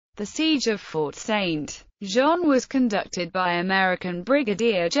The siege of Fort St. John was conducted by American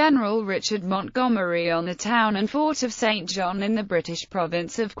Brigadier General Richard Montgomery on the town and fort of St. John in the British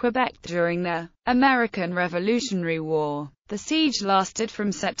province of Quebec during the American Revolutionary War. The siege lasted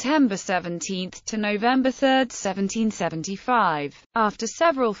from September 17 to November 3, 1775. After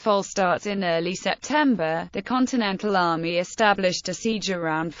several false starts in early September, the Continental Army established a siege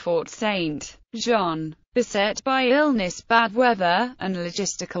around Fort St. John. Beset by illness, bad weather, and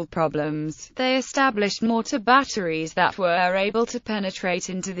logistical problems, they established mortar batteries that were able to penetrate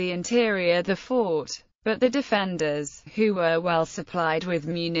into the interior of the fort. But the defenders, who were well supplied with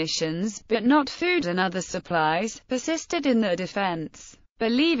munitions, but not food and other supplies, persisted in their defense,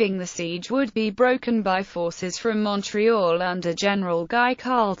 believing the siege would be broken by forces from Montreal under General Guy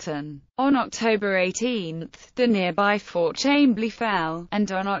Carleton. On October 18, the nearby Fort Chambly fell,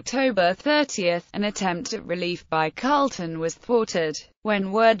 and on October 30, an attempt at relief by Carleton was thwarted.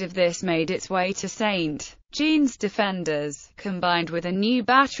 When word of this made its way to St. Jean's defenders, combined with a new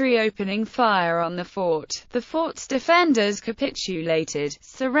battery opening fire on the fort's defenders capitulated,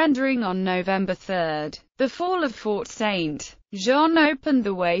 surrendering on November 3. The fall of Fort St. John opened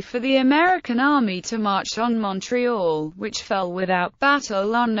the way for the American army to march on Montreal, which fell without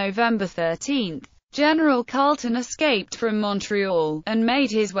battle on November 13. General Carleton escaped from Montreal, and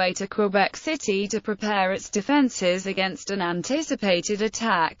made his way to Quebec City to prepare its defenses against an anticipated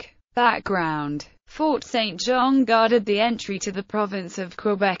attack. Background: Fort St. John guarded the entry to the province of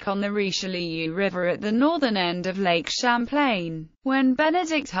Quebec on the Richelieu River at the northern end of Lake Champlain. When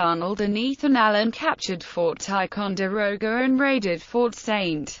Benedict Arnold and Ethan Allen captured Fort Ticonderoga and raided Fort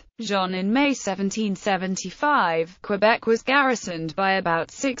St. John in May 1775, Quebec was garrisoned by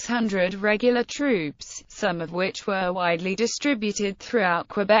about 600 regular troops, some of which were widely distributed throughout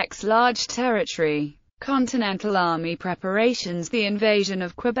Quebec's large territory. Continental Army preparations. The invasion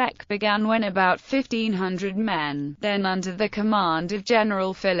of Quebec began when about 1,500 men, then under the command of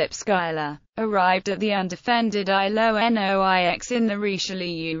General Philip Schuyler, arrived at the undefended Îlot-Noix in the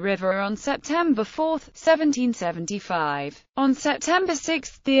Richelieu River on September 4, 1775. On September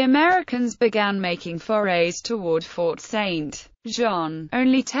 6, the Americans began making forays toward Fort St. John,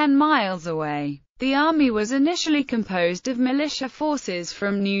 only 10 miles away. The army was initially composed of militia forces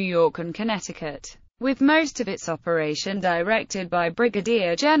from New York and Connecticut, with most of its operation directed by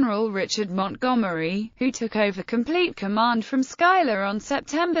Brigadier General Richard Montgomery, who took over complete command from Schuyler on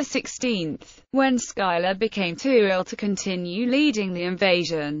September 16. When Schuyler became too ill to continue leading the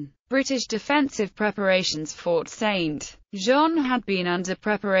invasion, British defensive preparations. Fort St. John had been under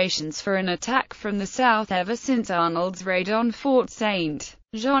preparations for an attack from the south ever since Arnold's raid on Fort St.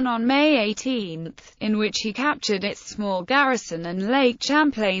 John on May 18, in which he captured its small garrison and Lake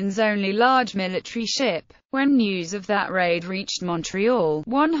Champlain's only large military ship. When news of that raid reached Montreal,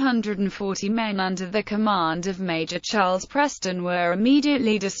 140 men under the command of Major Charles Preston were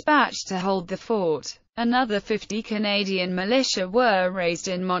immediately dispatched to hold the fort. Another 50 Canadian militia were raised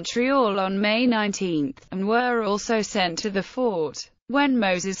in Montreal on May 19, and were also sent to the fort. When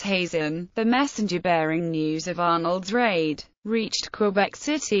Moses Hazen, the messenger bearing news of Arnold's raid, reached Quebec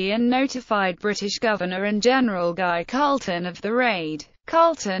City and notified British Governor and General Guy Carleton of the raid,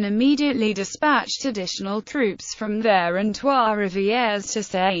 Carleton immediately dispatched additional troops from there and Trois-Rivières to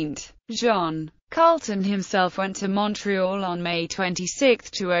St. John. Carleton himself went to Montreal on May 26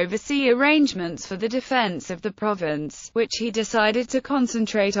 to oversee arrangements for the defense of the province, which he decided to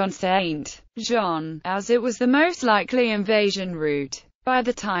concentrate on St. John, as it was the most likely invasion route. By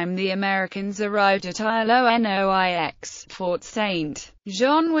the time the Americans arrived at Îlot-Noix, Fort St.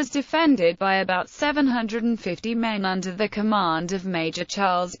 John was defended by about 750 men under the command of Major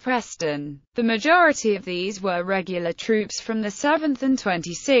Charles Preston. The majority of these were regular troops from the 7th and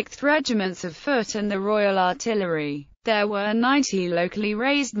 26th Regiments of Foot and the Royal Artillery. There were 90 locally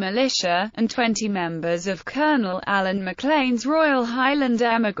raised militia, and 20 members of Colonel Alan Maclean's Royal Highland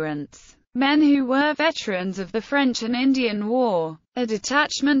Emigrants, men who were veterans of the French and Indian War. A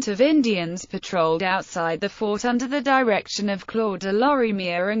detachment of Indians patrolled outside the fort under the direction of Claude de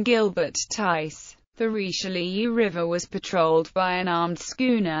Lorimier and Gilbert Tice. The Richelieu River was patrolled by an armed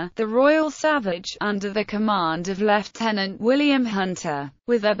schooner, the Royal Savage, under the command of Lieutenant William Hunter,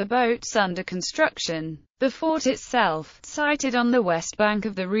 with other boats under construction. The fort itself, sited on the west bank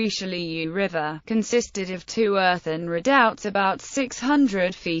of the Richelieu River, consisted of 2 earthen redoubts about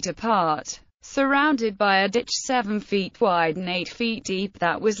 600 feet apart, surrounded by a ditch 7 feet wide and 8 feet deep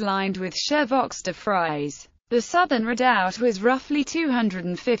that was lined with chevrons de frise. The southern redoubt was roughly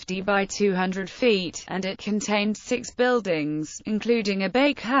 250 by 200 feet, and it contained 6 buildings, including a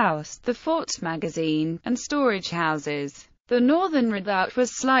bakehouse, the fort's magazine, and storage houses. The northern redoubt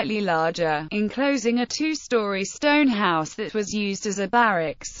was slightly larger, enclosing a two-story stone house that was used as a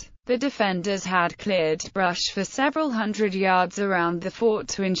barracks. The defenders had cleared brush for several hundred yards around the fort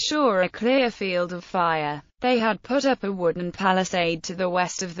to ensure a clear field of fire. They had put up a wooden palisade to the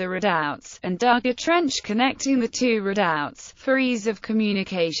west of the redoubts, and dug a trench connecting the two redoubts, for ease of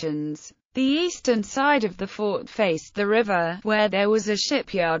communications. The eastern side of the fort faced the river, where there was a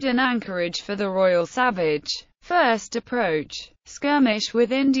shipyard and anchorage for the Royal Savage. First approach. Skirmish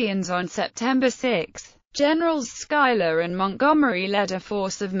with Indians on September 6. Generals Schuyler and Montgomery led a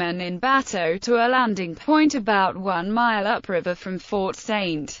force of men in batteau to a landing point about 1 mile upriver from Fort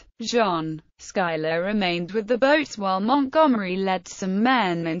St. John. Schuyler remained with the boats while Montgomery led some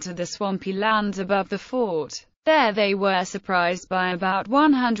men into the swampy lands above the fort. There they were surprised by about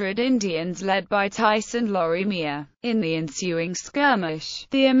 100 Indians led by Tice and Lorimer. In the ensuing skirmish,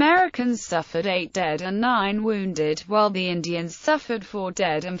 the Americans suffered 8 dead and 9 wounded, while the Indians suffered 4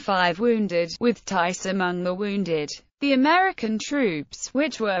 dead and 5 wounded, with Tice among the wounded. The American troops,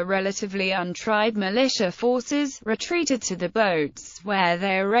 which were relatively untried militia forces, retreated to the boats, where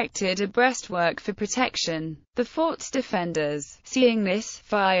they erected a breastwork for protection. The fort's defenders, seeing this,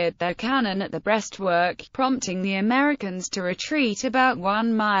 fired their cannon at the breastwork, prompting the Americans to retreat about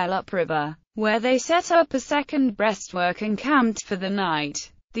 1 mile upriver, where they set up a second breastwork and camped for the night.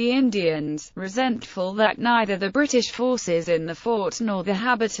 The Indians, resentful that neither the British forces in the fort nor the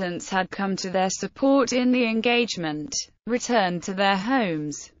habitants had come to their support in the engagement, returned to their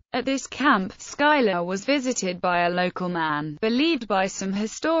homes. At this camp, Schuyler was visited by a local man, believed by some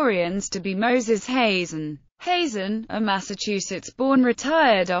historians to be Moses Hazen. Hazen, a Massachusetts-born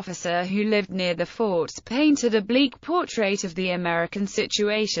retired officer who lived near the fort, painted a bleak portrait of the American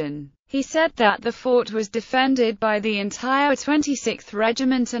situation. He said that the fort was defended by the entire 26th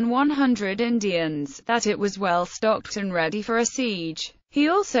Regiment and 100 Indians, that it was well stocked and ready for a siege. He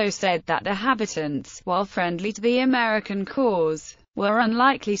also said that the habitants, while friendly to the American cause, were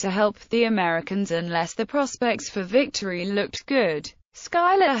unlikely to help the Americans unless the prospects for victory looked good.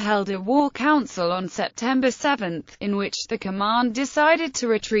 Schuyler held a war council on September 7, in which the command decided to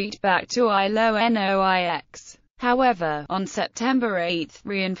retreat back to Illinois. However, on September 8,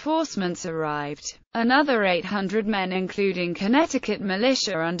 reinforcements arrived. Another 800 men including Connecticut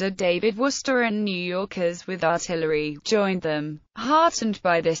militia under David Worcester and New Yorkers with artillery, joined them. Heartened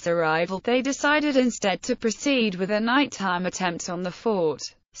by this arrival, they decided instead to proceed with a nighttime attempt on the fort.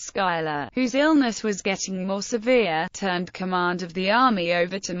 Schuyler, whose illness was getting more severe, turned command of the army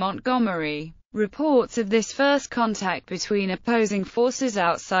over to Montgomery. Reports of this first contact between opposing forces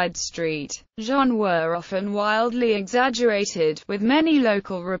outside St. John were often wildly exaggerated, with many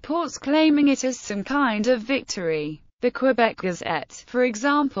local reports claiming it as some kind of victory. The Quebec Gazette, for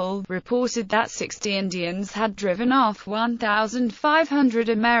example, reported that 60 Indians had driven off 1,500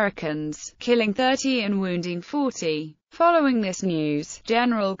 Americans, killing 30 and wounding 40. Following this news,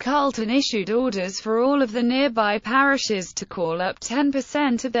 General Carleton issued orders for all of the nearby parishes to call up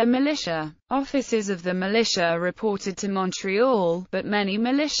 10% of their militia. Officers of the militia reported to Montreal, but many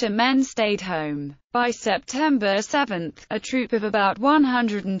militiamen stayed home. By September 7, a troop of about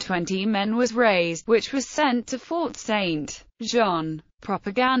 120 men was raised, which was sent to Fort St. John.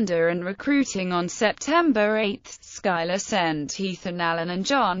 Propaganda and recruiting. On September 8, Schuyler sent Ethan Allen and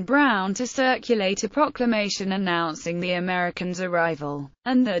John Brown to circulate a proclamation announcing the Americans' arrival,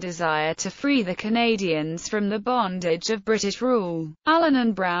 and their desire to free the Canadians from the bondage of British rule. Allen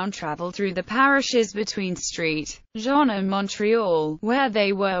and Brown traveled through the parishes between St. John and Montreal, where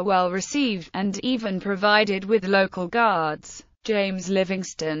they were well received, and even provided with local guards. James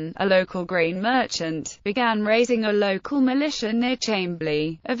Livingston, a local grain merchant, began raising a local militia near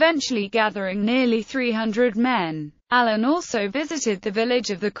Chambly, eventually gathering nearly 300 men. Allen also visited the village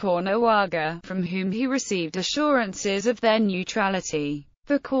of the Caughnawaga, from whom he received assurances of their neutrality.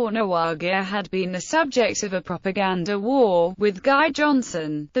 The Caughnawaga had been the subject of a propaganda war, with Guy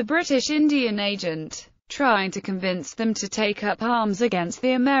Johnson, the British Indian agent, trying to convince them to take up arms against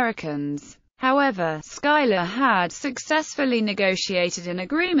the Americans. However, Schuyler had successfully negotiated an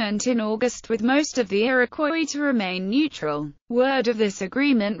agreement in August with most of the Iroquois to remain neutral. Word of this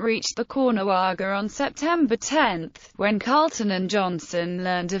agreement reached the Caughnawaga on September 10, when Carleton and Johnson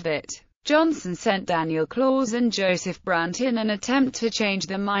learned of it. Johnson sent Daniel Claus and Joseph Brant in an attempt to change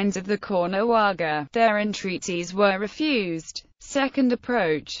the minds of the Caughnawaga. Their entreaties were refused. Second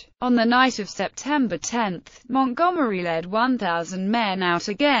approach. On the night of September 10, Montgomery led 1,000 men out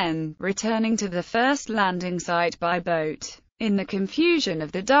again, returning to the first landing site by boat. In the confusion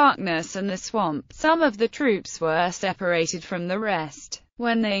of the darkness and the swamp, some of the troops were separated from the rest.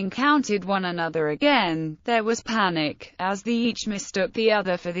 When they encountered one another again, there was panic, as they each mistook the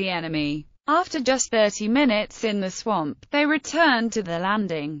other for the enemy. After just 30 minutes in the swamp, they returned to the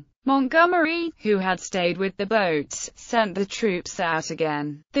landing. Montgomery, who had stayed with the boats, sent the troops out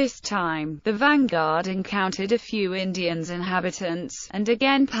again. This time, the vanguard encountered a few Indians inhabitants, and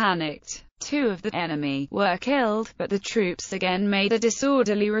again panicked. 2 of the enemy were killed, but the troops again made a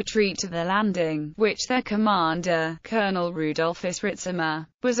disorderly retreat to the landing, which their commander, Colonel Rudolphus Ritzimer,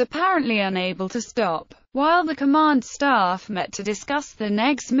 was apparently unable to stop. While the command staff met to discuss the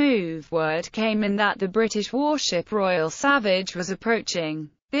next move, word came in that the British warship Royal Savage was approaching.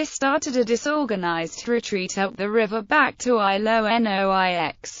 This started a disorganized retreat up the river back to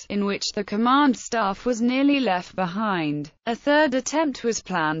ISNI, in which the command staff was nearly left behind. A third attempt was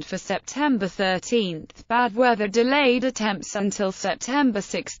planned for September 13. Bad weather delayed attempts until September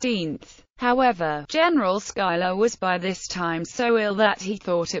 16. However, General Schuyler was by this time so ill that he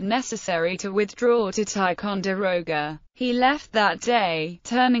thought it necessary to withdraw to Ticonderoga. He left that day,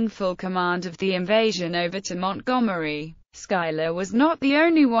 turning full command of the invasion over to Montgomery. Schuyler was not the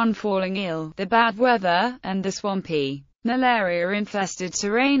only one falling ill. The bad weather, and the swampy, malaria-infested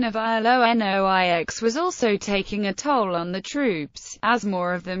terrain of ISNI was also taking a toll on the troops, as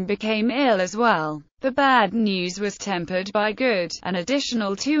more of them became ill as well. The bad news was tempered by good. An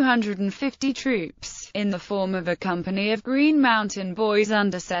additional 250 troops, in the form of a company of Green Mountain Boys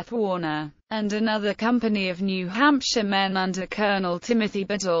under Seth Warner, and another company of New Hampshire men under Colonel Timothy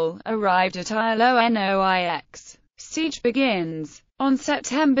Biddle, arrived at ISNI. Siege begins. On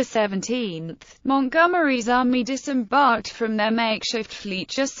September 17, Montgomery's army disembarked from their makeshift fleet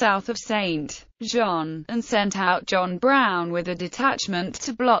just south of St. John, and sent out John Brown with a detachment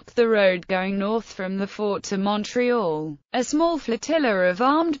to block the road going north from the fort to Montreal. A small flotilla of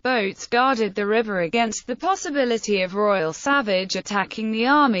armed boats guarded the river against the possibility of Royal Savage attacking the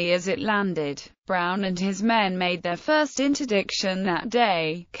army as it landed. Brown and his men made their first interdiction that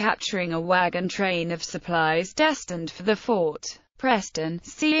day, capturing a wagon train of supplies destined for the fort. Preston,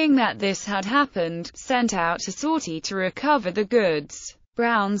 seeing that this had happened, sent out a sortie to recover the goods.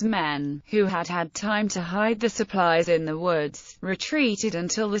 Brown's men, who had had time to hide the supplies in the woods, retreated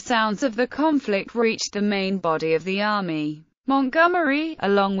until the sounds of the conflict reached the main body of the army. Montgomery,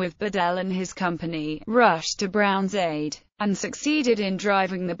 along with Biddle and his company, rushed to Brown's aid, and succeeded in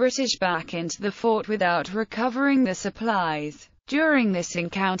driving the British back into the fort without recovering the supplies. During this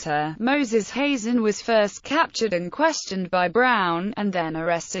encounter, Moses Hazen was first captured and questioned by Brown, and then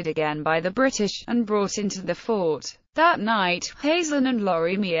arrested again by the British, and brought into the fort. That night, Hazen and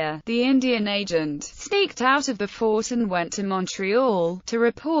Lorimer, the Indian agent, sneaked out of the fort and went to Montreal, to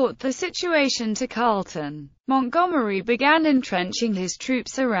report the situation to Carleton. Montgomery began entrenching his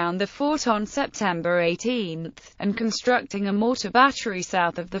troops around the fort on September 18, and constructing a mortar battery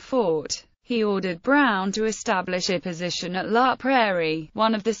south of the fort. He ordered Brown to establish a position at La Prairie,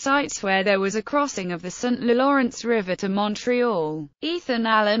 one of the sites where there was a crossing of the St. Lawrence River to Montreal. Ethan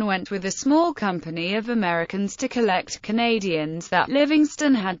Allen went with a small company of Americans to collect Canadians that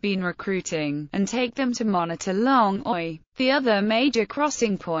Livingston had been recruiting, and take them to monitor Longueuil, the other major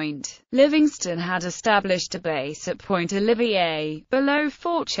crossing point. Livingston had established a base at Point Olivier, below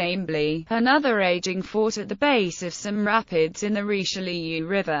Fort Chambly, another aging fort at the base of some rapids in the Richelieu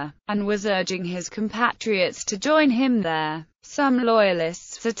River, and was urging his compatriots to join him there. Some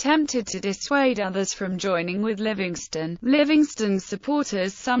Loyalists attempted to dissuade others from joining with Livingston. Livingston's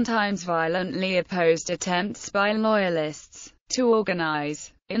supporters sometimes violently opposed attempts by Loyalists to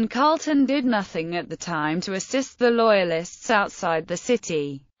organize, and Carleton did nothing at the time to assist the Loyalists outside the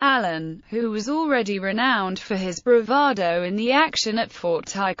city. Allen, who was already renowned for his bravado in the action at Fort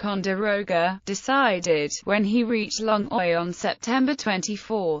Ticonderoga, decided, when he reached Longueuil on September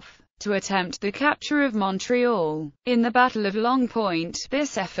 24, to attempt the capture of Montreal. In the Battle of Long Point,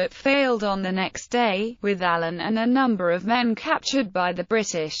 this effort failed on the next day, with Allen and a number of men captured by the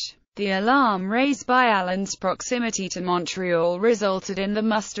British. The alarm raised by Allen's proximity to Montreal resulted in the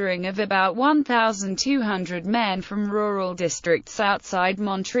mustering of about 1,200 men from rural districts outside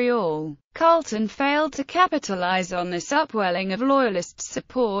Montreal. Carleton failed to capitalize on this upwelling of Loyalist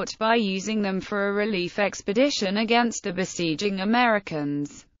support by using them for a relief expedition against the besieging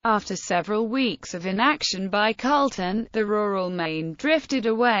Americans. After several weeks of inaction by Carleton, the rural Maine drifted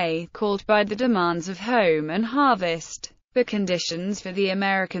away, called by the demands of home and harvest. The conditions for the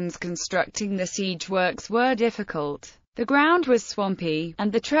Americans constructing the siege works were difficult. The ground was swampy,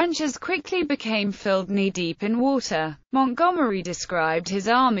 and the trenches quickly became filled knee-deep in water. Montgomery described his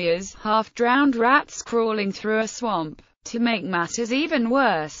army as half-drowned rats crawling through a swamp. To make matters even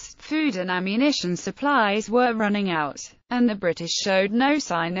worse, food and ammunition supplies were running out, and the British showed no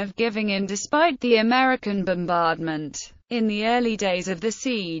sign of giving in despite the American bombardment. In the early days of the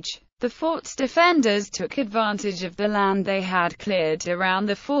siege, the fort's defenders took advantage of the land they had cleared around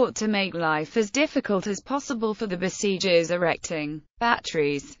the fort to make life as difficult as possible for the besiegers, erecting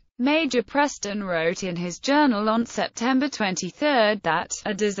batteries. Major Preston wrote in his journal on September 23 that,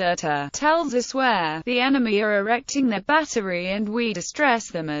 "A deserter tells us where the enemy are erecting their battery and we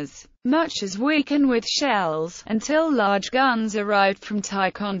distress them as much as we can with shells, until large guns arrived from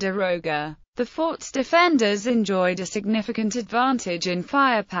Ticonderoga." The fort's defenders enjoyed a significant advantage in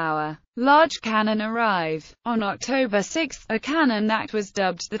firepower. Large cannon arrive. On October 6, a cannon that was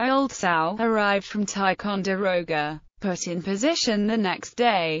dubbed the Old Sow arrived from Ticonderoga. Put in position the next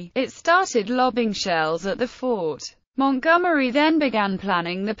day, it started lobbing shells at the fort. Montgomery then began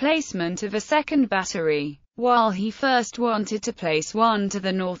planning the placement of a second battery. While he first wanted to place one to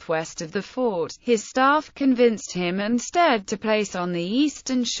the northwest of the fort, his staff convinced him instead to place on the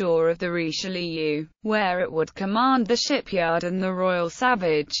eastern shore of the Richelieu, where it would command the shipyard and the Royal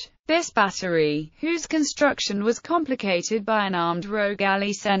Savage. This battery, whose construction was complicated by an armed rogue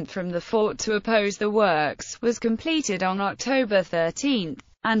galley sent from the fort to oppose the works, was completed on October 13,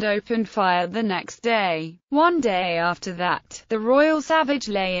 and opened fire the next day. One day after that, the Royal Savage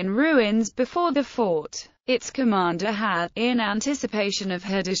lay in ruins before the fort. Its commander had, in anticipation of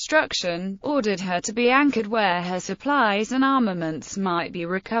her destruction, ordered her to be anchored where her supplies and armaments might be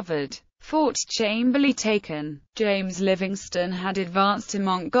recovered. Fort Chambly taken. James Livingston had advanced to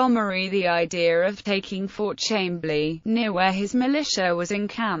Montgomery the idea of taking Fort Chambly, near where his militia was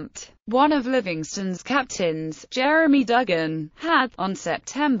encamped. One of Livingston's captains, Jeremy Duggan, had, on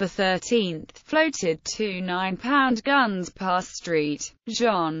September 13, floated two 9-pound guns past St.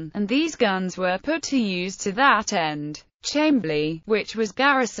 John, and these guns were put to use to that end. Chambly, which was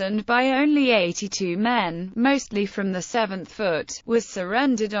garrisoned by only 82 men, mostly from the 7th Foot, was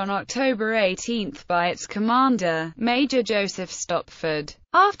surrendered on October 18 by its commander, Major Joseph Stopford,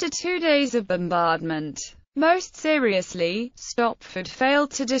 after 2 days of bombardment. Most seriously, Stopford failed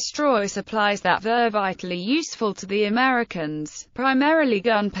to destroy supplies that were vitally useful to the Americans, primarily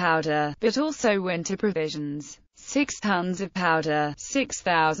gunpowder, but also winter provisions. 6 tons of powder,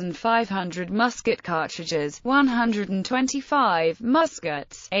 6,500 musket cartridges, 125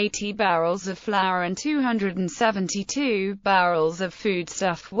 muskets, 80 barrels of flour and 272 barrels of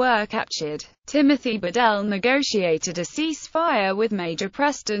foodstuff were captured. Timothy Bedell negotiated a ceasefire with Major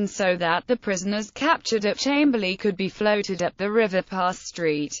Preston so that the prisoners captured at Chambly could be floated up the river past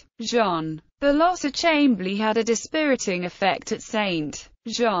St. John. The loss at Chambly had a dispiriting effect at St.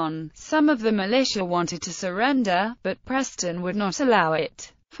 John. Some of the militia wanted to surrender, but Preston would not allow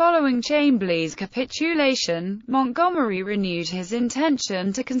it. Following Chambly's capitulation, Montgomery renewed his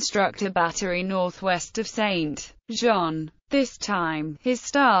intention to construct a battery northwest of St. John. This time, his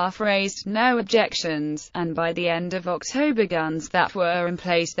staff raised no objections, and by the end of October guns that were in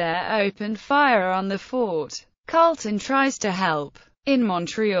place there opened fire on the fort. Carleton tries to help. In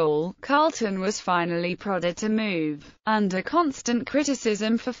Montreal, Carleton was finally prodded to move. Under constant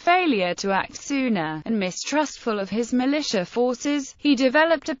criticism for failure to act sooner, and mistrustful of his militia forces, he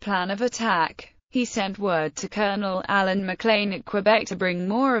developed a plan of attack. He sent word to Colonel Alan Maclean at Quebec to bring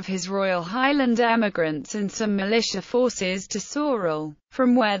more of his Royal Highland emigrants and some militia forces to Sorel,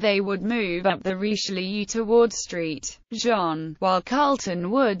 from where they would move up the Richelieu towards St. John, while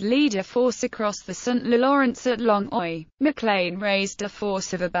Carleton would lead a force across the St. Lawrence at Longueuil. Maclean raised a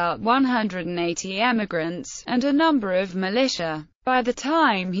force of about 180 emigrants, and a number of militia. By the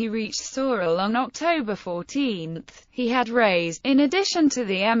time he reached Sorel on October 14, he had raised, in addition to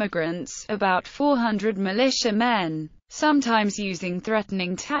the emigrants, about 400 militia men, sometimes using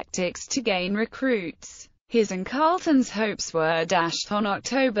threatening tactics to gain recruits. His and Carleton's hopes were dashed on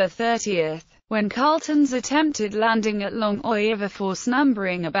October 30, when Carleton's attempted landing at Longueuil of a force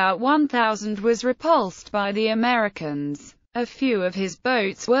numbering about 1,000 was repulsed by the Americans. A few of his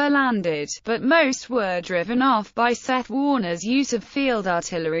boats were landed, but most were driven off by Seth Warner's use of field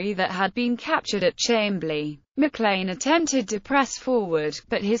artillery that had been captured at Chambly. Maclean attempted to press forward,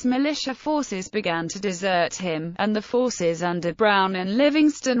 but his militia forces began to desert him, and the forces under Brown and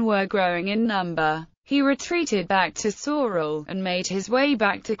Livingston were growing in number. He retreated back to Sorel, and made his way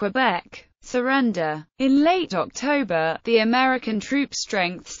back to Quebec. Surrender. In late October, the American troop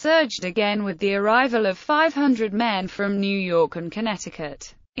strength surged again with the arrival of 500 men from New York and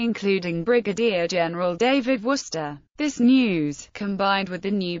Connecticut, including Brigadier General David Wooster. This news, combined with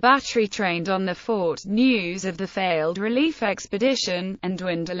the new battery trained on the fort, news of the failed relief expedition, and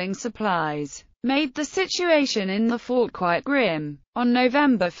dwindling supplies, made the situation in the fort quite grim. On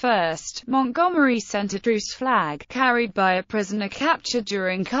November 1, Montgomery sent a truce flag, carried by a prisoner captured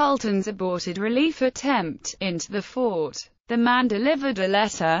during Carleton's aborted relief attempt, into the fort. The man delivered a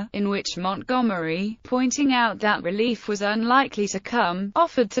letter, in which Montgomery, pointing out that relief was unlikely to come,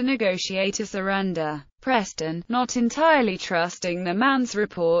 offered to negotiate a surrender. Preston, not entirely trusting the man's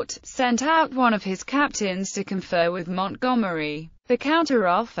report, sent out one of his captains to confer with Montgomery. The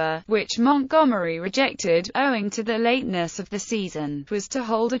counteroffer, which Montgomery rejected, owing to the lateness of the season, was to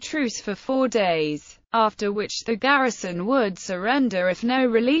hold a truce for 4 days, after which the garrison would surrender if no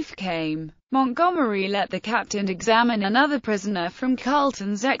relief came. Montgomery let the captain examine another prisoner from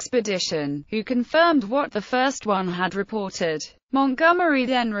Carleton's expedition, who confirmed what the first one had reported. Montgomery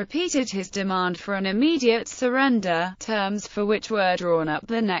then repeated his demand for an immediate surrender, terms for which were drawn up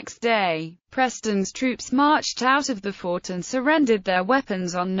the next day. Preston's troops marched out of the fort and surrendered their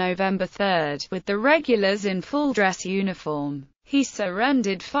weapons on November 3, with the regulars in full dress uniform. He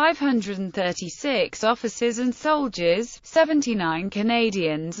surrendered 536 officers and soldiers, 79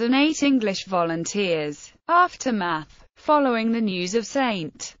 Canadians and 8 English volunteers. Aftermath. Following the news of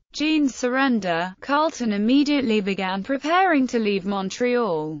St. Jean's surrender, Carleton immediately began preparing to leave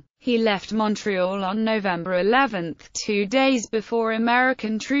Montreal. He left Montreal on November 11, 2 days before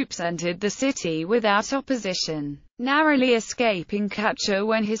American troops entered the city without opposition, narrowly escaping capture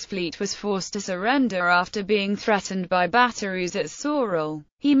when his fleet was forced to surrender after being threatened by batteries at Sorel.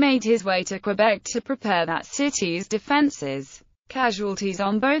 He made his way to Quebec to prepare that city's defenses. Casualties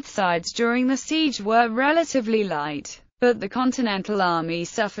on both sides during the siege were relatively light, but the Continental Army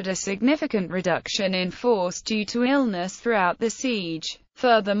suffered a significant reduction in force due to illness throughout the siege.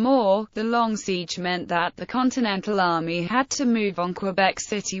 Furthermore, the long siege meant that the Continental Army had to move on Quebec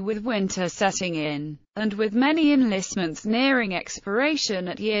City with winter setting in, and with many enlistments nearing expiration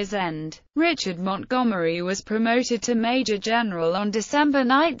at year's end. Richard Montgomery was promoted to Major General on December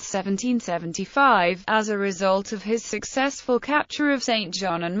 9, 1775, as a result of his successful capture of Saint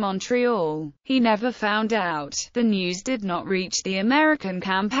John and Montreal. He never found out. The news did not reach the American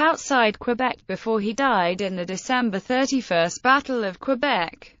camp outside Quebec before he died in the December 31 Battle of Quebec.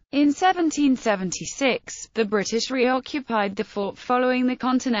 In 1776, the British reoccupied the fort following the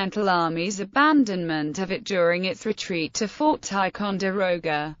Continental Army's abandonment of it during its retreat to Fort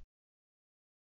Ticonderoga.